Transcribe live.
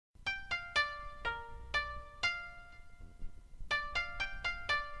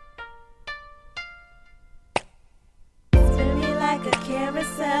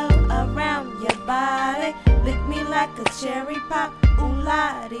carousel around your body. Lick me like a cherry pop, ooh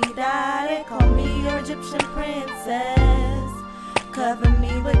la dee da dee. Call me your Egyptian princess. Cover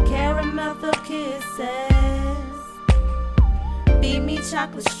me with caramel filled kisses. Feed me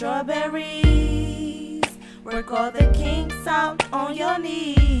chocolate strawberries. Work all the kinks out on your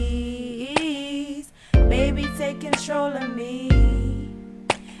knees. Baby, take control of me.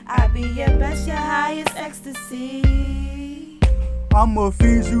 I be your best, your highest ecstasy. I'ma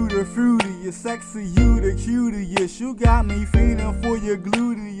feed you the fruitiest, sexy you the cutest. You got me feeding for your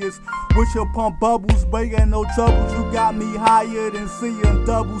gluteus. With your pump bubbles, breaking no troubles. You got me higher than seeing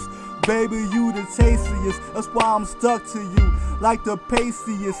doubles. Baby, you the tastiest, that's why I'm stuck to you. Like the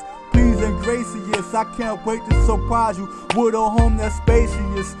pastiest, please and gracious. I can't wait to surprise you with a home that's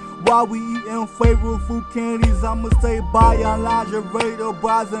spacious. While we eating flavorful candies, I'ma stay by on lingerie, the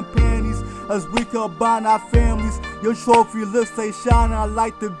bras and panties. As we combine our families, your trophy lips stay shining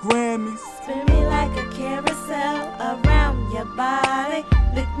like the Grammys. Spin me like a carousel around your body.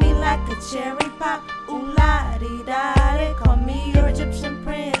 Lick me like a cherry pop, ooh la dee da dee. Call me your Egyptian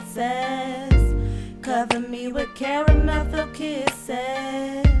princess. Cover me with caramel filled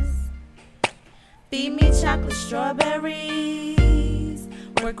kisses. Feed me chocolate strawberries.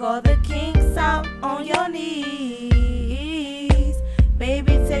 Work all the kinks out on your knees.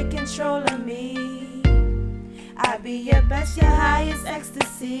 Baby, take control of me. I be your best, your highest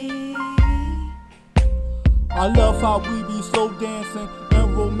ecstasy. I love how we be slow dancing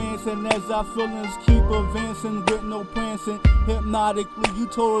and romancing as our feelings keep advancing with no prancing. Hypnotically, you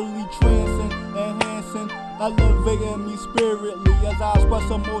totally trancing, enhancing, elevating me spiritly as I express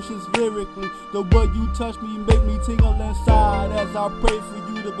emotions lyrically. The way you touch me make me tingle inside as I pray for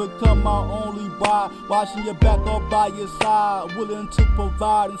you to become my only bride. Watching your back up by your side, willing to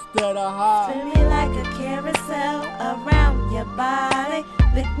provide instead of hide. Spin me like a carousel around your body.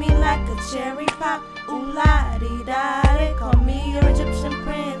 Lick me like a cherry pop, ooh la dee da dee. Call me your Egyptian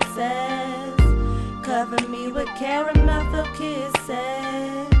princess. Cover me with caramel filled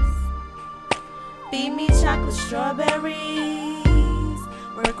kisses. Feed me chocolate strawberries.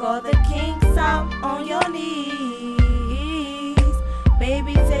 Work all the kinks out on your knees.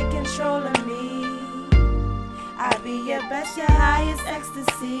 Baby, take control of me. I be your best, your highest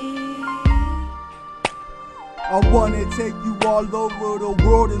ecstasy. I wanna take you all over the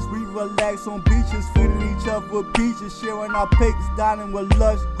world as we relax on beaches, feeding each other peaches, sharing our pics, dining with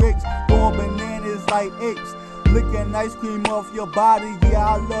lush grapes, going bananas like apes, licking ice cream off your body. Yeah,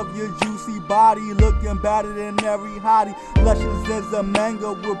 I love your juicy body, looking better than every hottie, luscious as a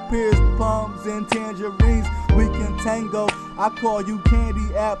mango with pears, plums, and tangerines. We can tango. I call you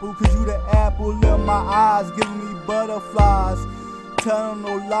candy apple, cause you the apple in my eyes, giving me butterflies. Telling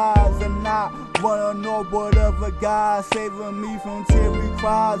no lies and not wanna know what other guys, saving me from teary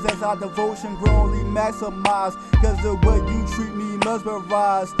cries as our devotion growingly maximized. Cause the way you treat me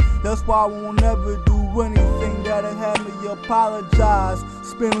mesmerized. That's why I won't ever do anything that'll have me apologize.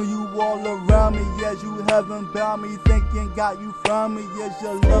 Spinning you all around me as you haven't bound me, thinking got you from me as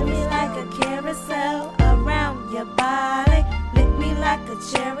your love. Spin me like a carousel around your body. Lick me like a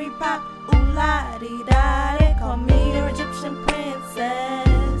cherry pop, ooh la dee da dee. Call me your Egyptian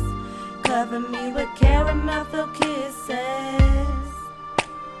princess. Cover me with caramel filled kisses.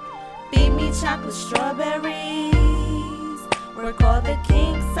 Feed me chocolate strawberries. Work all the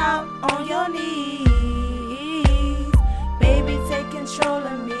kinks out on your knees. Baby, take control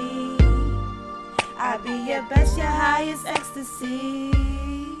of me. I be your best, your highest ecstasy.